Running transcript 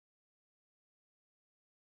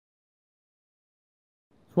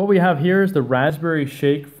So what we have here is the Raspberry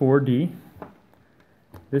Shake 4D.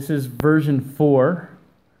 This is version 4,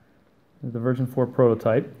 the version 4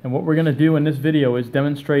 prototype. And what we're going to do in this video is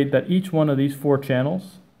demonstrate that each one of these 4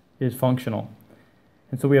 channels is functional.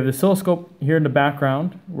 And so we have the oscilloscope here in the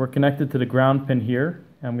background. We're connected to the ground pin here.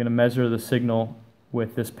 And I'm going to measure the signal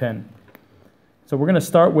with this pin. So we're going to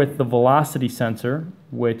start with the velocity sensor,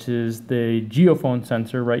 which is the geophone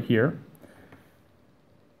sensor right here.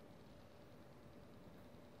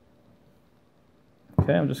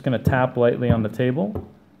 Okay, I'm just going to tap lightly on the table.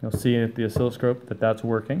 You'll see at the oscilloscope that that's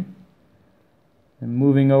working. And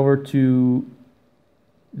moving over to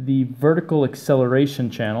the vertical acceleration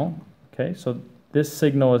channel. Okay, so this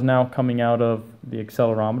signal is now coming out of the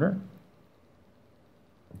accelerometer.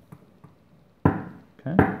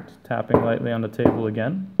 Okay, just tapping lightly on the table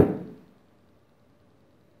again.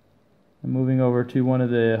 And moving over to one of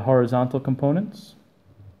the horizontal components.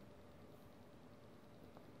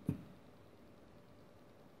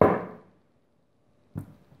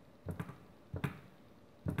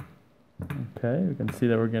 Okay, we can see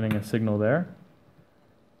that we're getting a signal there.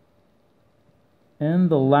 And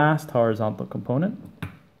the last horizontal component.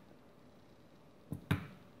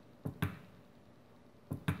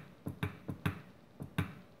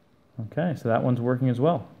 Okay, so that one's working as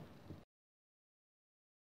well.